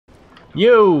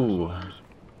Yo!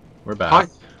 We're Hi. back.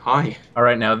 Hi.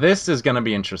 Alright, now this is gonna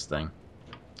be interesting.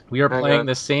 We are Hang playing on.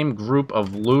 the same group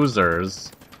of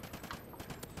losers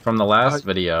from the last I,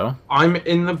 video. I'm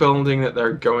in the building that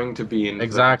they're going to be in for the rest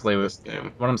Exactly. of What this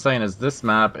game. I'm saying is this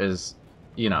map is,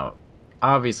 you know,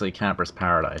 obviously camper's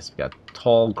paradise. We got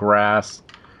tall grass.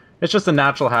 It's just a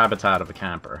natural habitat of a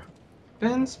camper.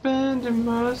 Been spending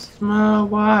most of my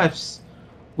lives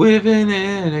living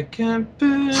in a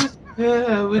campus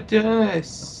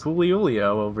paradise. Coolio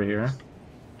over here.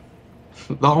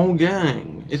 The whole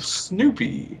gang. It's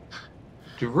Snoopy.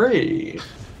 Dre.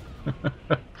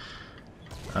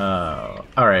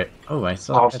 Alright. Oh, I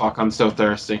saw... Oh fuck, I'm so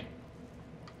thirsty.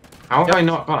 How have Yep. I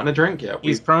not gotten a drink yet?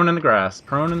 He's prone in the grass.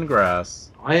 Prone in the grass.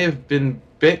 I have been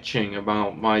bitching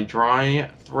about my dry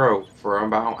throat for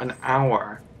about an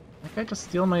hour. That guy just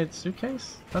steal my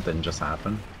suitcase? That didn't just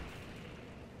happen.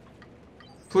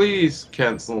 Please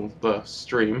cancel the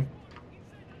stream.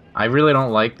 I really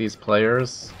don't like these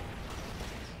players.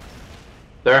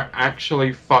 They're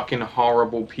actually fucking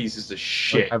horrible pieces of Look, I've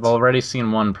shit. already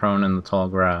seen one prone in the tall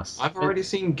grass. I've already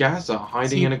seen Gaza Does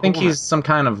hiding he in a think corner. he's some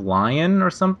kind of lion or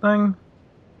something?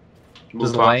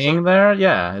 Just Mufasa? laying there?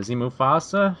 Yeah, is he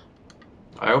Mufasa?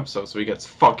 I hope so, so he gets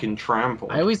fucking I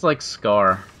trampled. always liked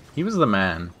Scar. He was the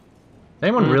man. Does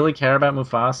anyone Mm. really care about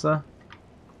Mufasa?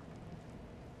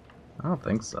 I don't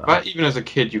think so. But even as a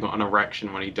kid, you got an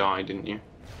erection when he died, didn't you?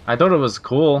 I thought it was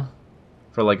cool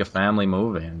for like a family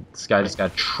movie, and this guy just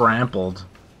got trampled.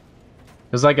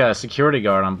 It was like a security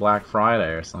guard on Black Friday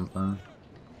or something.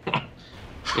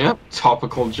 Yep,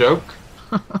 topical joke.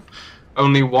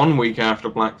 Only 1 week after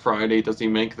Black Friday does he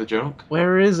make the joke.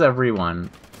 Where is everyone?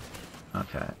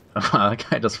 Okay. That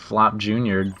guy just flopped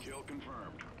juniored.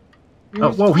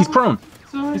 Oh, whoa, he's prone!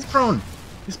 He's prone!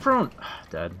 He's prone!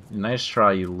 Dead. Nice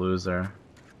try, you loser.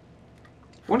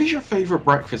 What is your favorite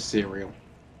breakfast cereal?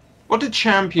 What do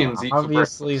champions eat for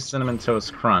Obviously, breakfast? Cinnamon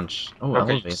Toast Crunch. Oh, Okay, you're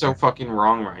elevator. so fucking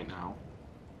wrong right now.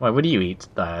 Why, what do you eat?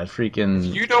 Freaking...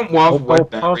 If you don't love Cocoa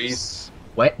wet Puffs? berries,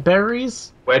 Wet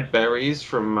berries? wet berries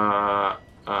from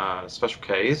Special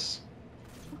K's,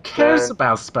 Who cares then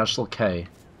about Special K?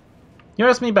 You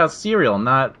asked me about cereal,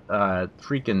 not,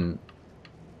 freaking...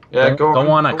 yeah, Go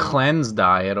on a cleanse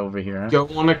diet over here. go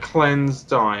on a cleanse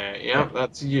diet. Yep,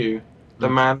 that's you. The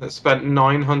Mm. man that spent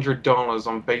 $900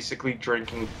 on basically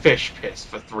drinking fish piss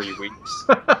for 3 weeks.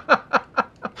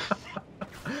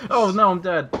 Oh no, I'm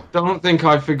dead. Don't think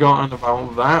I've forgotten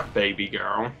about that, baby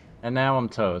girl. And now I'm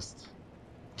toast.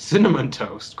 Cinnamon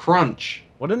Toast Crunch.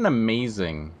 What an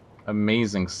amazing,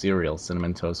 amazing cereal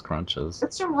Cinnamon Toast Crunch is.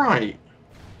 It's alright.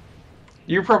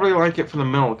 You probably like it for the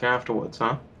milk afterwards,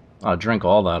 huh? I'll drink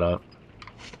all that up.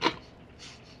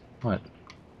 What?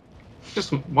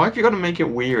 Just, why have you got to make it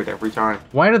weird every time?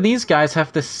 Why do these guys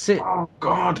have to sit? Oh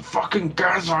god, fucking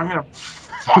Gaza, I'm gonna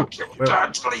fuck you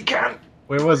until he can.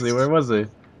 Where was he? Where was he?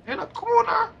 In a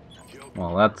corner.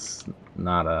 Well, that's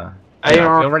not a... AR,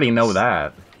 Yeah, we already know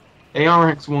that.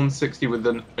 ARX 160 with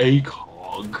an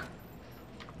ACOG.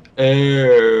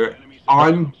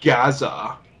 I'm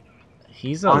Gaza.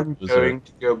 He's a I'm loser. going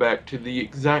to go back to the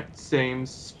exact same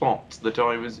spot that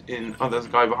I was in. Oh, there's a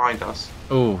guy behind us.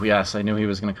 Oh, yes, I knew he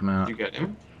was gonna come Did out. you get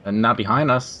him? And not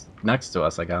behind us. Next to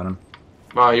us, I got him.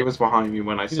 Oh, he was behind me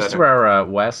when I He said was it. to our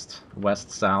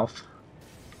west-south.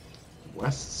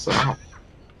 West South.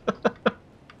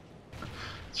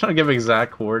 Trying to give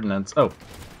exact coordinates. Oh,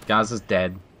 Gaza's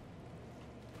dead.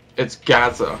 It's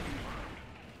Gaza.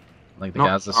 Like the Not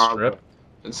Gaza Gaza.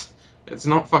 Strip. It's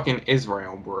not fucking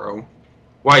Israel, bro.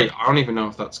 Wait, I don't even know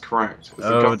if that's correct. Is it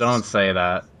Oh, Gaza? don't say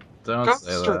that. Don't Gaza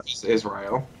say Strip that. is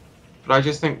Israel, but I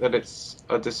just think that it's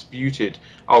a disputed.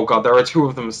 Oh god, there are two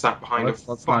of them sat behind Let's a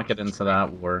not fucking get into tree.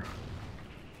 that war.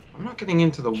 I'm not getting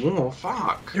into the war.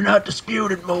 Fuck. You're not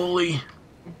disputed, Molly.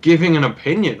 Giving an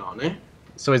opinion on it.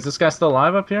 So is this guy still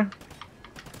alive up here?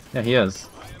 Yeah, he is.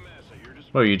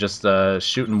 What, are you just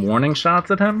shooting warning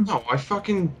shots at him? No, I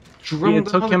fucking Yeah,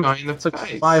 drilled another guy in the it took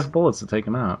face. 5 bullets to take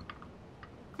him out.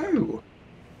 Who?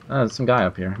 There's some guy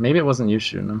up here. Maybe it wasn't you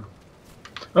shooting him.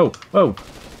 Oh, oh!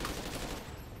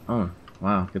 Oh,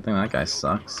 wow, good thing that guy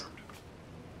sucks.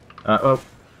 Oh,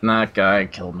 that guy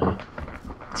killed me.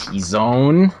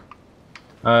 T-zone.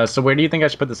 So where do you think I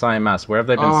should put this IMS? Where have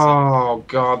they been sitting? Oh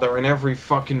god, they're in every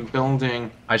fucking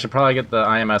building. I should probably get the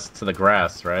IMS to the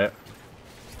grass, right?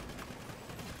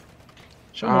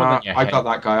 Show more than your I head. got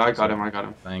that guy. I got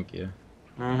him. Thank you.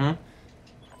 Mm-hmm.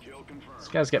 These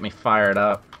guys get me fired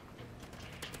up.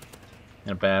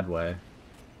 In a bad way.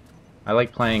 I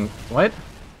like playing... What?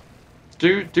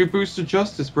 Do Booster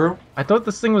Justice, bro. I thought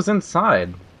this thing was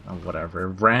inside. Oh, whatever.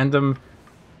 Random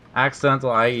Accidental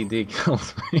IED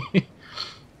killed me.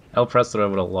 El Presto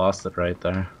would have lost it right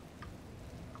there.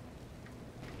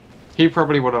 He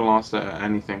probably would have lost it at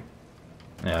anything.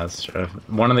 Yeah, that's true.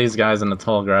 One of these guys in the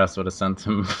tall grass would have sent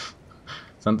him,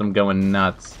 sent him going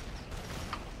nuts.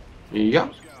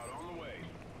 Yep.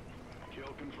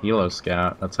 Helo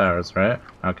Scout, that's ours, right?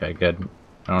 Okay, good.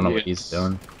 I don't know what he's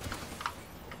doing.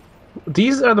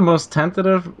 These are the most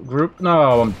tentative group.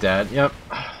 No, I'm dead. Yep.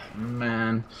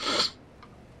 Man.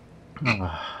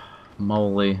 Oh,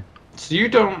 moly. So you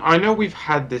don't... I know we've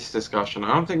had this discussion.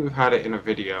 I don't think we've had it in a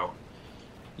video.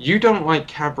 You don't like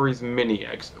Cadbury's mini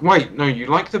eggs. Wait, no, you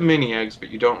like the mini eggs, but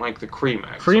you don't like the cream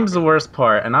eggs. Cream's the worst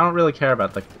part, and I don't really care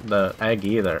about the egg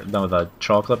either. No, the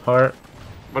chocolate part.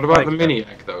 What about the mini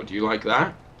egg, though? Do you like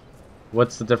that?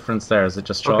 What's the difference there? Is it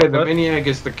just chocolate? Okay, the mini egg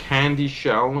is the candy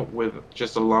shell with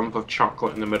just a lump of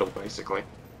chocolate in the middle, basically.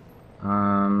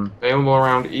 Available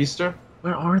around Easter.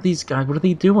 Where are these guys? What are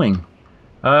they doing?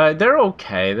 They're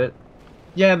okay.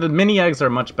 Yeah, the mini eggs are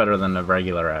much better than the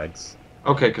regular eggs.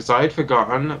 Okay, because I had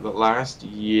forgotten that last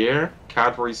year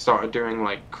Cadbury started doing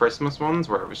like Christmas ones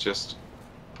where it was just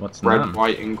red,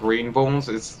 white, and green balls.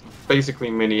 It's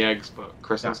basically mini eggs but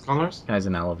Christmas colors. Guy's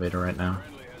in an elevator right now.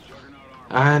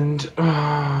 And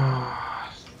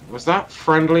was that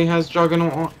friendly has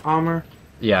Juggernaut armor?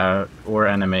 Yeah, or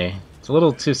enemy. It's a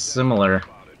little too similar.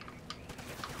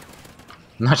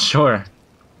 Not sure.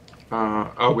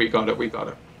 Oh, we got it. We got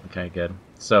it. Okay, good.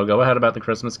 So go ahead about the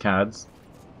Christmas CADs.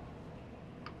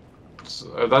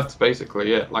 So that's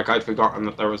basically it. Like, I'd forgotten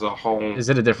that there was a whole... Is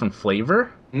it a different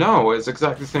flavor? No, it's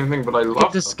exactly the same thing, but I love Look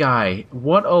at this guy.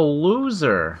 What a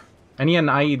loser. And he had an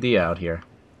IED out here.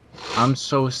 I'm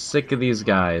so sick of these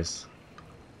guys.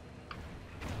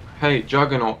 Hey,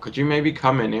 Juggernaut, could you maybe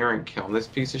come in here and kill this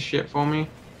piece of shit for me?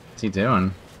 What's he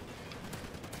doing?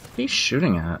 What are you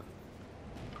shooting at?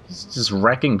 He's just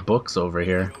wrecking books over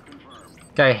here.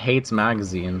 Guy hates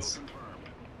magazines.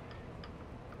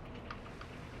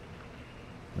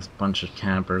 This bunch of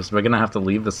campers. We're gonna have to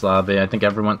leave this lobby. I think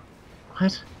everyone...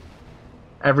 What?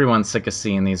 Everyone's sick of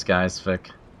seeing these guys, Vic.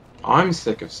 I'm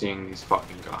sick of seeing these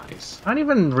fucking guys. I didn't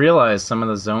even realize some of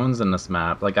the zones in this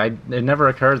map. Like, it never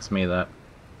occurred to me that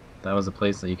that was a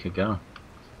place that you could go.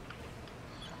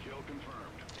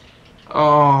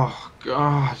 Oh,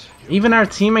 God. Even our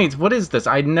teammates, what is this?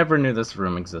 I never knew this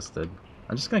room existed.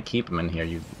 I'm just gonna keep him in here,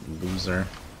 you loser.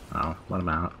 Oh, let him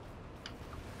out.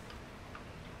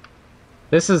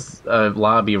 This is a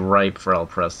lobby ripe for El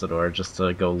Prestador just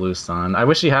to go loose on. I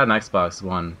wish he had an Xbox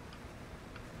One.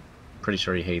 Pretty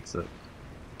sure he hates it.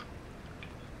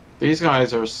 These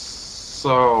guys are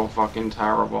so fucking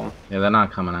terrible. Yeah, they're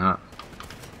not coming out.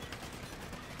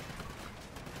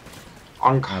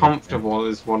 Uncomfortable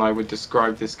is what I would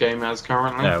describe this game as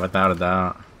currently. Yeah, without a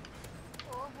doubt.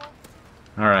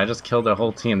 Alright, I just killed their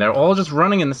whole team. They're all just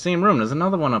running in the same room. There's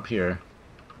another one up here.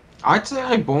 I'd say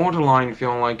I borderline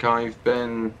feel like I've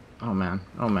been... Oh man,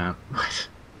 oh man. What?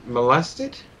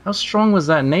 Molested? How strong was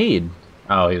that nade?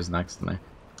 Oh, he was next to me.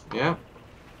 Yeah.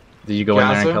 Did you go in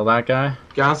there and kill that guy?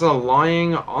 Gaza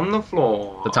lying on the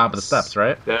floor. The top of the steps,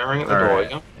 right? Staring at the door,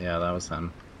 right. yeah. Yeah, that was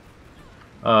him.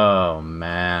 Oh,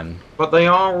 man. But they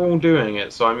are all doing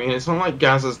it, so I mean, it's not like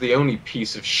Gaza's the only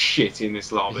piece of shit in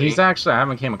this lobby. He's actually, I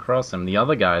haven't came across him. The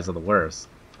other guys are the worst.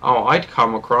 Oh, I'd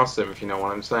come across him, if you know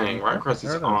what I'm saying. Right across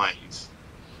his eyes.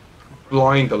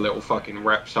 Blind the little fucking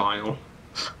reptile.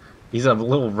 He's a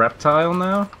little reptile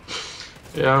now?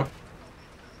 Yeah.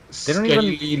 They don't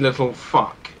Scaly little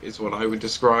fuck is what I would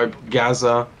describe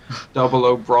Gaza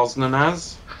 00 Brosnan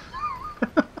as.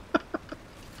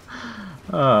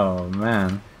 Oh,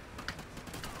 man.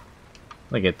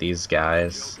 Look at these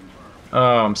guys.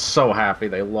 Oh, I'm so happy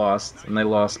they lost, and they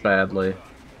lost badly.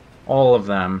 All of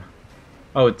them.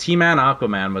 Oh, T-Man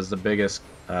Aquaman was the biggest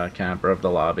camper of the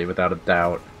lobby, without a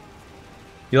doubt.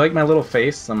 You like my little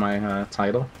face on my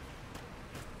title?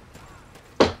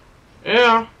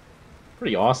 Yeah.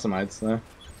 Pretty awesome, I'd say.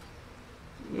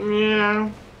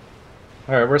 Yeah.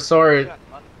 Alright, we're sorry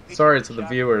to the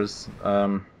viewers.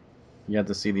 You had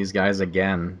to see these guys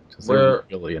again. They're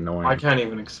really annoying. I can't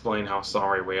even explain how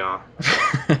sorry we are.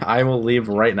 I will leave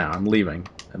right now. I'm leaving.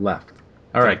 I left.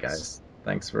 Alright, guys.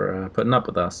 Thanks for putting up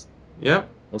with us. Yep.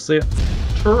 We'll see you.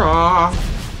 Ta-ra!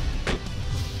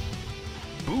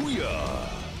 Booyah!